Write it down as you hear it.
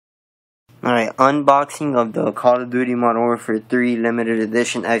Alright, unboxing of the Call of Duty Modern Warfare 3 Limited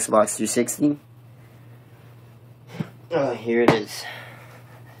Edition Xbox 360. Here it is.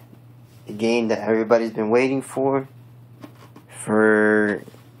 The game that everybody's been waiting for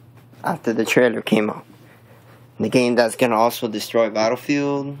after the trailer came out. The game that's gonna also destroy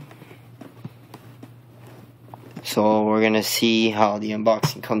Battlefield. So we're gonna see how the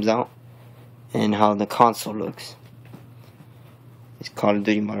unboxing comes out and how the console looks. It's Call of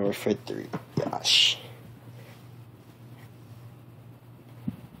Duty Modern Warfare 3. Gosh.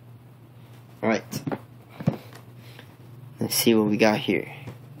 Alright. Let's see what we got here.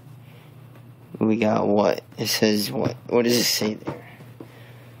 We got what? It says what? What does it say there?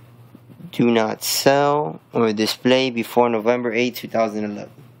 Do not sell or display before November 8,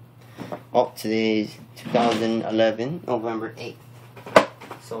 2011. Oh, today is 2011, November 8th.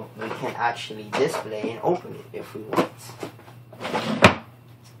 So we can actually display and open it if we want.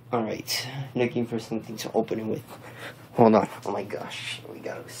 Alright, looking for something to open it with. Hold on. Oh my gosh, we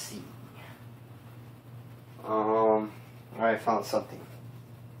gotta see. Alright, found something.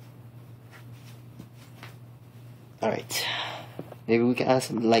 Alright. Maybe we can add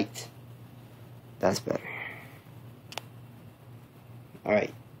some light. That's better.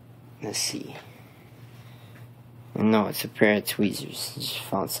 Alright, let's see. No, it's a pair of tweezers. Just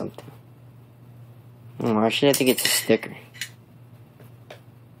found something. Actually, I think it's a sticker.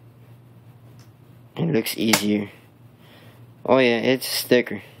 It looks easier. Oh yeah, it's a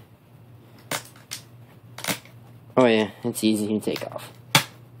sticker. Oh yeah, it's easy to take off.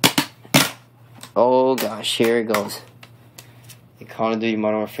 Oh gosh, here it goes. The Call of Duty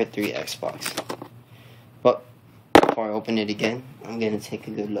Modern Warfare 3 Xbox. But before I open it again, I'm gonna take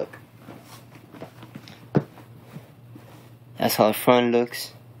a good look. That's how the front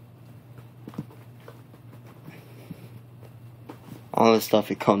looks. All the stuff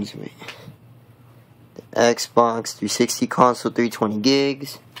it comes with. Xbox 360 console, 320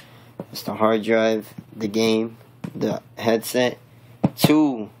 gigs. That's the hard drive, the game, the headset,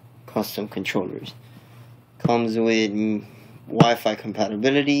 2 custom controllers. Comes with Wi-Fi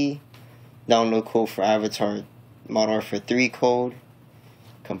compatibility, download code for Avatar Modern Warfare 3 code,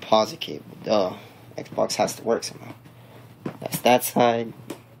 composite cable. Duh, Xbox has to work somehow. That's that side.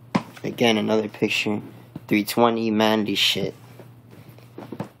 Again, another picture. 320 manly shit.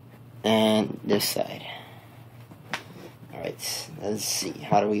 And this side. Alright, let's see.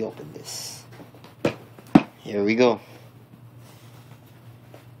 How do we open this? Here we go.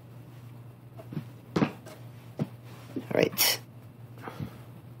 Alright.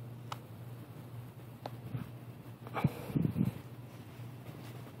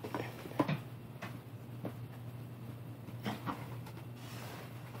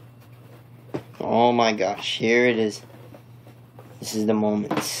 Oh my gosh, here it is. This is the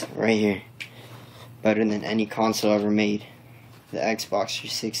moment right here. Better than any console ever made. The Xbox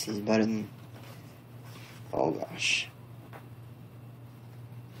 360 is better than... Oh gosh.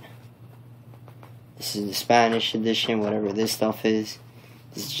 This is the Spanish edition, whatever this stuff is.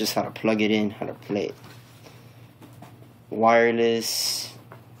 This is just how to plug it in, how to play it. Wireless.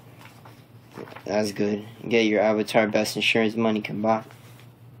 That's good. Get your Avatar best insurance money can buy.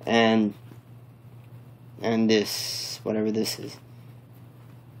 And this, whatever this is.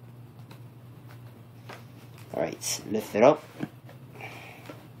 Alright, lift it up.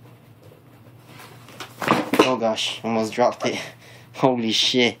 Oh gosh, almost dropped it. Holy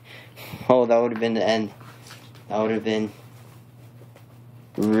shit. Oh, that would have been the end. That would have been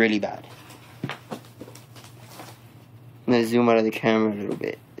really bad. Let's zoom out of the camera a little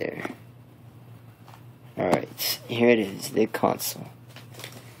bit there. Alright, here it is, the console.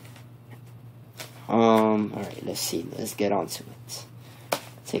 Alright, let's see. Let's get on to it.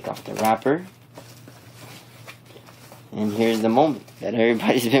 Take off the wrapper. And here's the moment that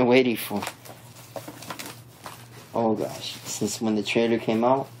everybody's been waiting for. Oh gosh, since when the trailer came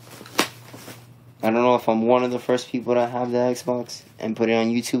out. I don't know if I'm one of the first people to have the Xbox and put it on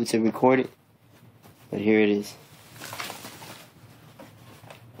YouTube to record it. But here it is.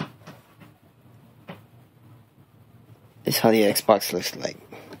 This is how the Xbox looks like.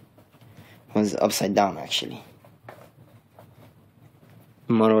 It was upside down actually.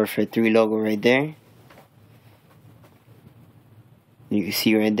 Modern Warfare 3 logo right there. You can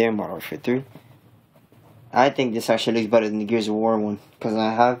see right there, Modern Warfare 3. I think this actually looks better than the Gears of War one. Because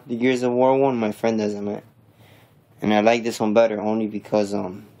I have the Gears of War one, my friend doesn't, man. And I like this one better only because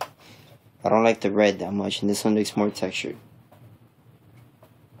I don't like the red that much. And this one looks more textured.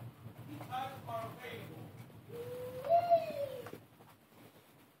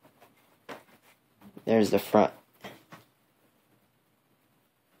 There's the front.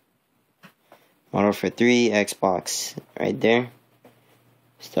 Modern Warfare 3, Xbox right there.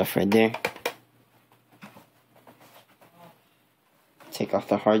 Stuff right there. Take off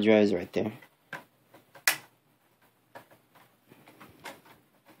the hard drives right there.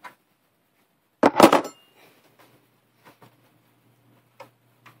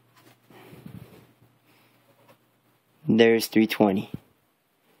 There's 320.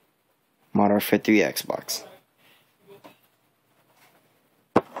 Modern Warfare 3 Xbox.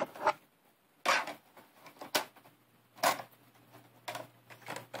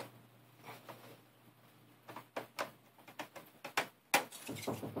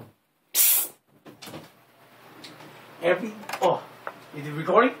 Is it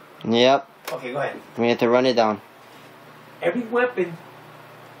recording? Yep. Okay, go ahead. We have to run it down. Every weapon,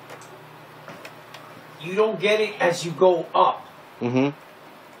 you don't get it as you go up. Mm-hmm.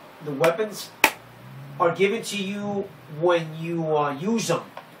 The weapons are given to you when you use them.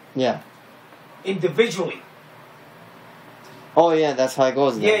 Yeah. Individually. Oh yeah, that's how it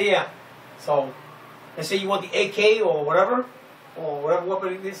goes then. Yeah. So, let's say you want the AK or whatever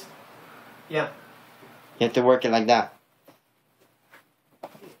weapon it is. Yeah. You have to work it like that.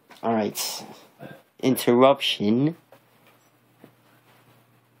 Alright. Interruption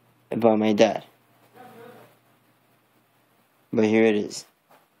about my dad. But here it is.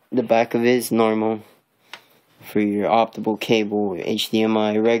 The back of it is normal for your optical cable,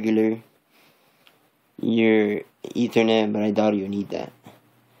 HDMI regular, your Ethernet, but I doubt you need that.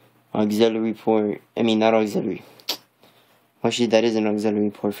 Auxiliary port, not auxiliary. Actually, that is an auxiliary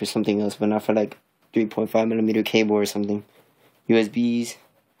port for something else, but not for like 3.5mm cable or something. USBs,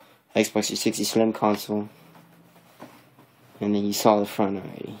 Xbox 360 Slim console, and then you saw the front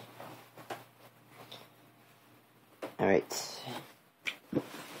already. Alright.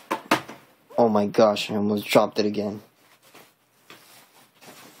 Oh my gosh, I almost dropped it again.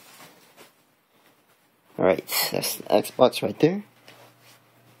 Alright, that's the Xbox right there.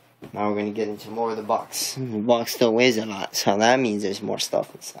 Now we're going to get into more of the box. The box still weighs a lot, so that means there's more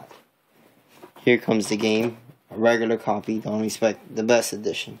stuff inside. Here comes the game. A regular copy. Don't expect the best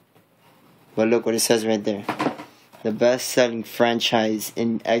edition. But look what it says right there. The best-selling franchise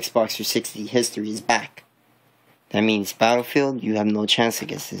in Xbox 360 history is back. That means Battlefield, you have no chance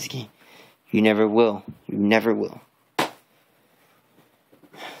against this game. You never will. You never will.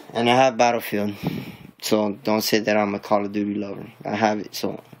 And I have Battlefield. So don't say that I'm a Call of Duty lover. I have it,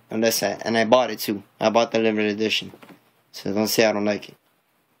 so and I bought it too. I bought the limited edition. So don't say I don't like it.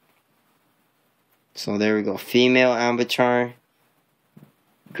 So there we go. Female avatar,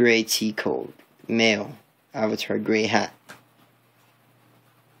 gray T code. Male avatar, gray hat.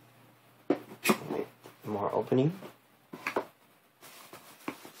 More opening.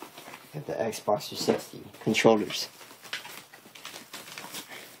 Got the Xbox 360 controllers.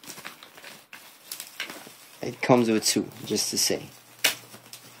 It comes with two, just to say.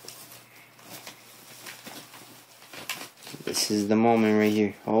 This is the moment right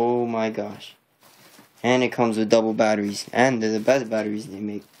here. Oh my gosh. And it comes with double batteries. And they're the best batteries they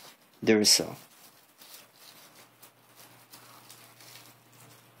make. Duracell.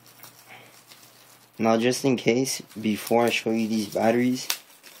 Now just in case, before I show you these batteries,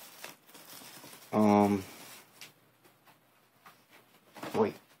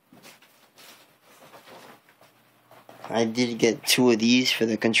 wait. I did get two of these for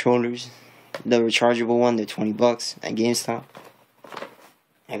the controllers. The rechargeable one, they're $20 at GameStop.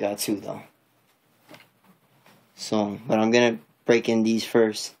 I got two though. So, but I'm gonna break in these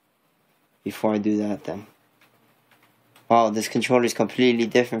first before I do that then. Wow, this controller is completely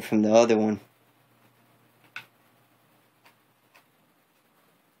different from the other one.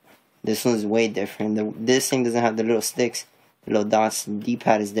 This one's way different. This thing doesn't have the little sticks, the little dots. The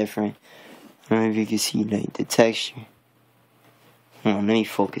D-pad is different. I don't know if you can see like the texture. Hold on, let me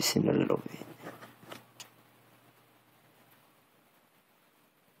focus in a little bit.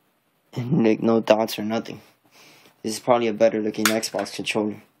 And like no dots or nothing. This is probably a better looking Xbox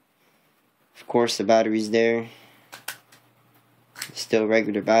controller. Of course, the battery's there. Still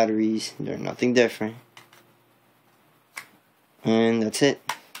regular batteries. They're nothing different. And that's it.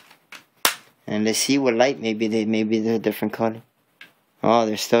 And let's see what light. Maybe they're a different color. Oh,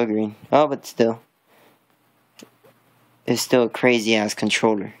 they're still green. Oh, but still. It's still a crazy ass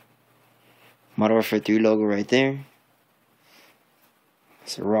controller. Modern Warfare 3 logo right there.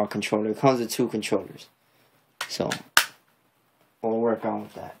 It's a raw controller. It comes with two controllers. So, we'll work on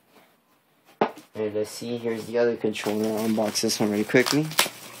with that. And let's see, here's the other controller. I'll unbox this one really quickly.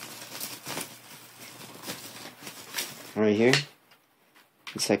 Right here.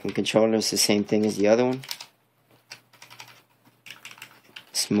 The second controller is the same thing as the other one.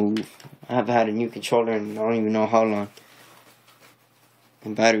 smooth. I haven't had a new controller in I don't even know how long.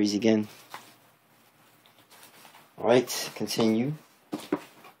 And batteries again. Alright, continue.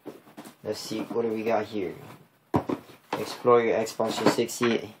 Let's see, what do we got here? Explore your Xbox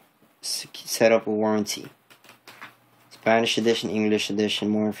 360. Set up a warranty. Spanish edition, English edition,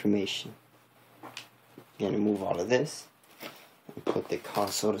 more information. I'm gonna move all of this and put the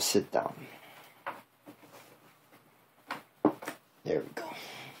console to sit down. There we go.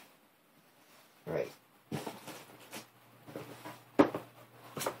 Right.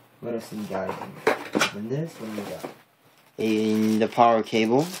 What else do we got here? Open this. What do we got? In the power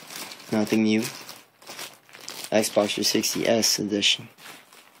cable. Nothing new. Xbox 360S edition.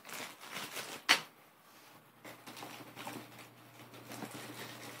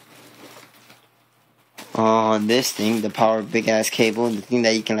 On this thing, the power big ass cable, the thing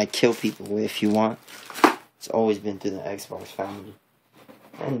that you can like kill people with if you want. It's always been through the Xbox family.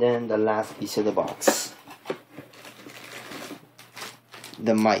 And then the last piece of the box.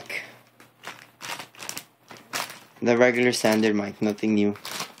 The mic. The regular standard mic, nothing new.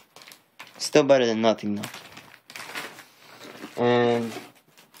 Still better than nothing though. And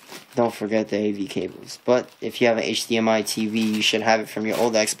don't forget the AV cables. But if you have an HDMI TV, you should have it from your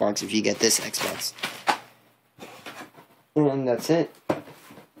old Xbox if you get this Xbox. And that's it.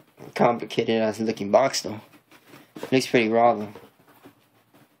 Complicated as looking box though. Looks pretty raw though.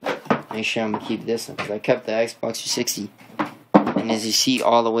 Make sure I'm gonna keep this one because I kept the Xbox 360. And as you see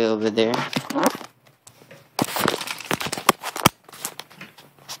all the way over there,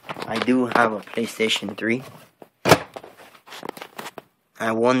 I do have a PlayStation 3.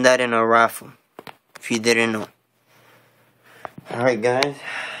 I won that in a raffle, if you didn't know. Alright guys,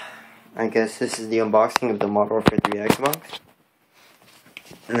 I guess this is the unboxing of the Modern Warfare 3 Xbox.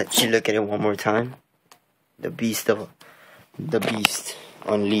 Let you look at it one more time. The beast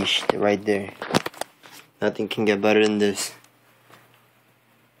unleashed right there. Nothing can get better than this.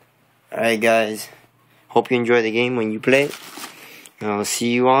 Alright guys, hope you enjoy the game when you play it. I'll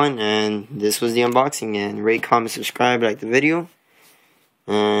see you on, and this was the unboxing, and rate, comment, subscribe, like the video.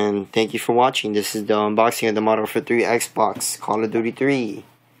 And thank you for watching. This is the unboxing of the Modern Warfare 3 Xbox Call of Duty 3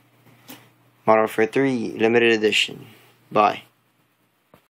 Modern Warfare 3 Limited Edition. Bye.